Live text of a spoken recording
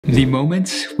The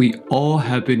moment we all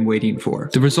have been waiting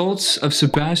for. The results of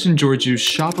Sebastian Ghiorghiu's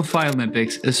Shopify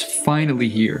Olympics is finally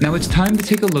here. Now it's time to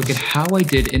take a look at how I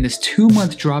did in this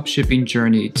 2-month dropshipping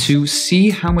journey to see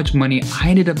how much money I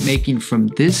ended up making from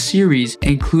this series,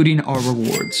 including our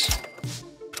rewards.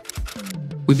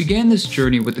 We began this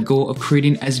journey with the goal of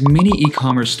creating as many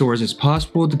e-commerce stores as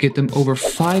possible to get them over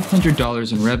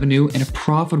 $500 in revenue in a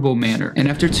profitable manner. And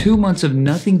after 2 months of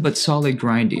nothing but solid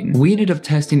grinding, we ended up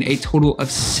testing a total of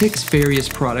 6 various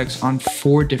products on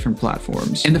 4 different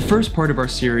platforms. In the first part of our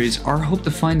series, our hope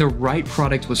to find the right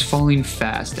product was falling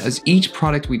fast, as each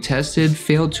product we tested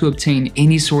failed to obtain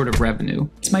any sort of revenue.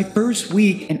 It's my first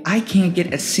week and I can't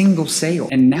get a single sale.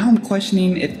 And now I'm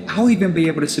questioning if I'll even be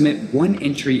able to submit one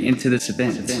entry into this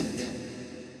event.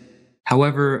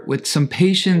 However, with some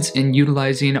patience in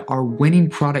utilizing our winning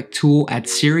product tool at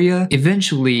Syria,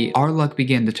 eventually our luck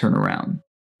began to turn around.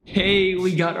 Hey,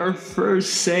 we got our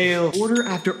first sale. Order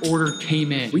after order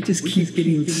came in. We just keep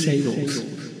getting sales.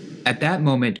 At that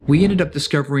moment, we ended up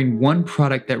discovering one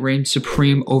product that reigned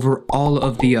supreme over all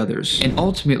of the others, and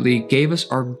ultimately gave us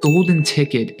our golden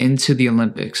ticket into the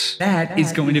Olympics. That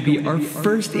is going to be our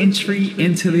first entry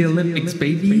into the Olympics,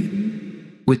 baby.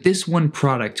 With this one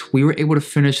product, we were able to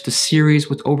finish the series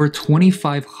with over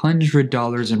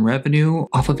 $2,500 in revenue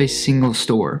off of a single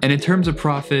store. And in terms of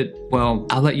profit, well,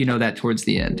 I'll let you know that towards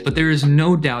the end. But there is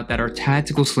no doubt that our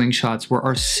tactical slingshots were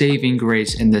our saving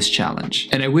grace in this challenge.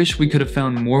 And I wish we could have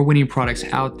found more winning products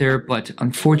out there, but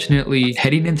unfortunately,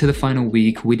 heading into the final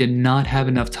week, we did not have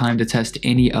enough time to test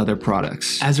any other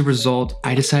products. As a result,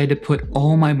 I decided to put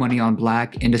all my money on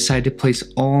black and decided to place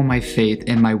all my faith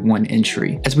in my one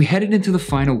entry. As we headed into the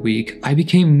final week, I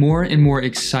became more and more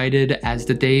excited as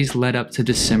the days led up to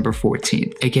December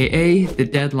 14th, aka the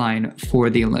deadline for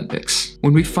the Olympics.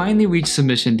 When we finally reached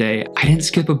submission day, I didn't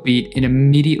skip a beat and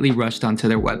immediately rushed onto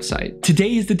their website.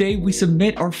 Today is the day we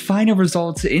submit our final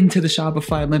results into the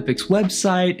Shopify Olympics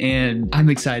website, and I'm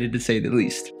excited to say the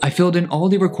least. I filled in all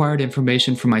the required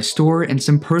information for my store and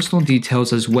some personal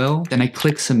details as well, then I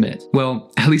clicked submit.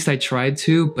 Well, at least I tried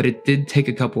to, but it did take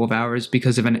a couple of hours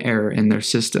because of an error in their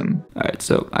system. Alright,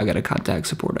 so I gotta contact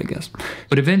support, I guess.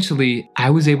 But eventually,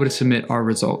 I was able to submit our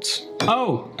results.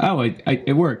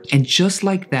 It worked. And just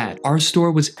like that, our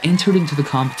store was entered into the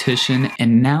competition,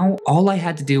 and now all I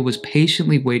had to do was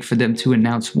patiently wait for them to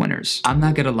announce winners. I'm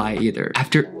not gonna lie either.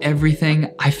 After everything,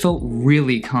 I felt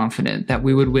really confident that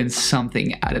we would win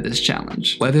something out of this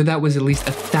challenge. Whether that was at least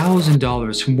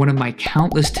 $1,000 from one of my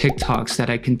countless TikToks that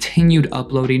I continued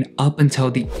uploading up until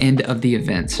the end of the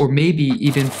event, or maybe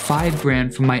even $5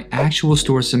 grand from my actual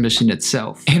store submission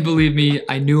itself. And believe me,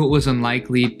 I knew it was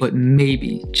unlikely, but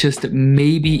maybe, just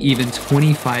maybe even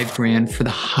 25 grand for the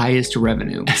highest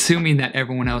revenue, assuming that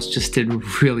everyone else just did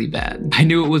really bad. I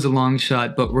knew it was a long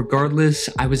shot, but regardless,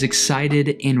 I was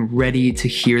excited and ready to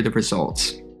hear the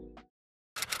results.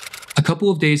 A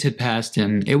couple of days had passed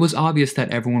and it was obvious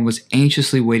that everyone was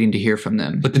anxiously waiting to hear from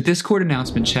them. But the Discord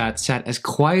announcement chat sat as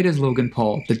quiet as Logan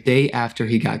Paul the day after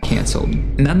he got canceled.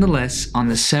 Nonetheless, on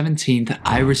the 17th,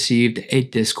 I received a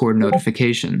Discord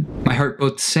notification. My heart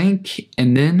both sank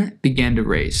and then began to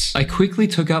race. I quickly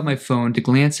took out my phone to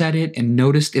glance at it and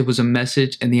noticed it was a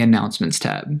message in the announcements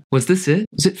tab. Was this it?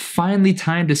 Was it finally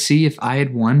time to see if I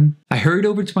had won? I hurried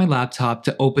over to my laptop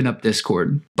to open up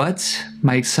Discord, but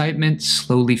my excitement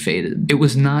slowly faded. It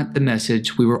was not the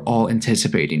message we were all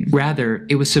anticipating. Rather,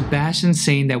 it was Sebastian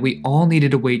saying that we all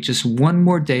needed to wait just one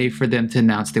more day for them to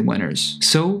announce the winners.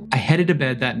 So I headed to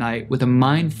bed that night with a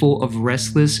mind full of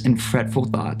restless and fretful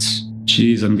thoughts.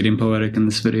 Jeez, I'm getting poetic in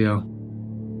this video.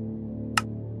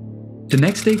 The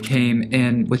next day came,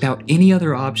 and without any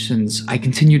other options, I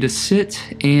continued to sit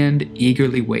and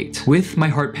eagerly wait, with my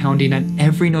heart pounding at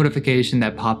every notification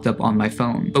that popped up on my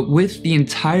phone. But with the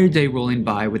entire day rolling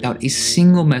by without a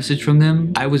single message from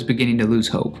them, I was beginning to lose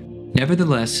hope.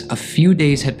 Nevertheless, a few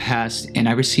days had passed and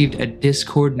I received a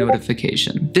Discord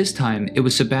notification. This time, it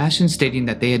was Sebastian stating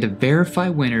that they had to verify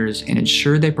winners and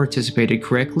ensure they participated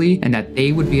correctly and that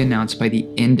they would be announced by the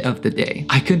end of the day.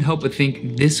 I couldn't help but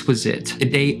think this was it. The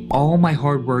day all my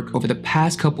hard work over the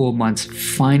past couple of months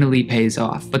finally pays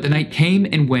off. But the night came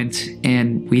and went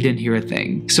and we didn't hear a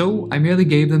thing. So I merely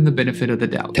gave them the benefit of the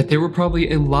doubt, that there were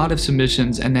probably a lot of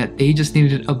submissions and that they just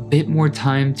needed a bit more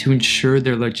time to ensure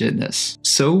their legitness.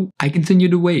 So I continued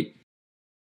to wait.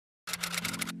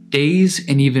 Days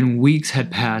and even weeks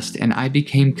had passed, and I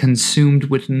became consumed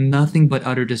with nothing but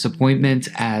utter disappointment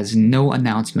as no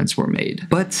announcements were made.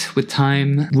 But with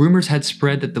time, rumors had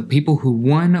spread that the people who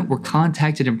won were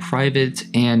contacted in private,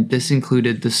 and this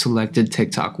included the selected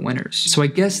TikTok winners. So I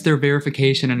guess their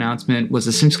verification announcement was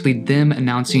essentially them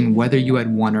announcing whether you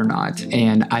had won or not,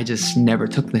 and I just never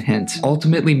took the hint,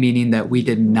 ultimately meaning that we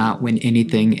did not win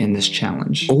anything in this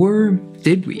challenge. Or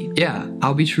did we? Yeah,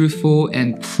 I'll be truthful,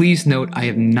 and please note I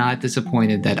am not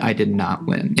disappointed that I did not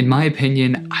win. In my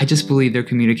opinion, I just believe their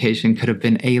communication could have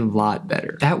been a lot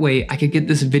better. That way, I could get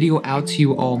this video out to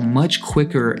you all much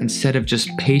quicker instead of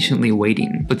just patiently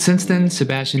waiting. But since then,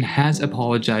 Sebastian has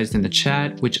apologized in the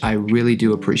chat, which I really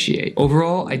do appreciate.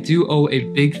 Overall, I do owe a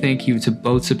big thank you to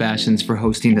both Sebastians for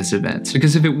hosting this event,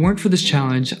 because if it weren't for this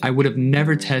challenge, I would have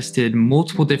never tested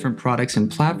multiple different products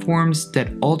and platforms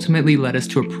that ultimately led us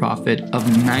to a profit of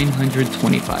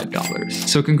 $925.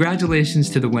 So congratulations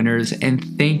to the winners,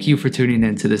 and thank you for tuning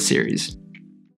into this series.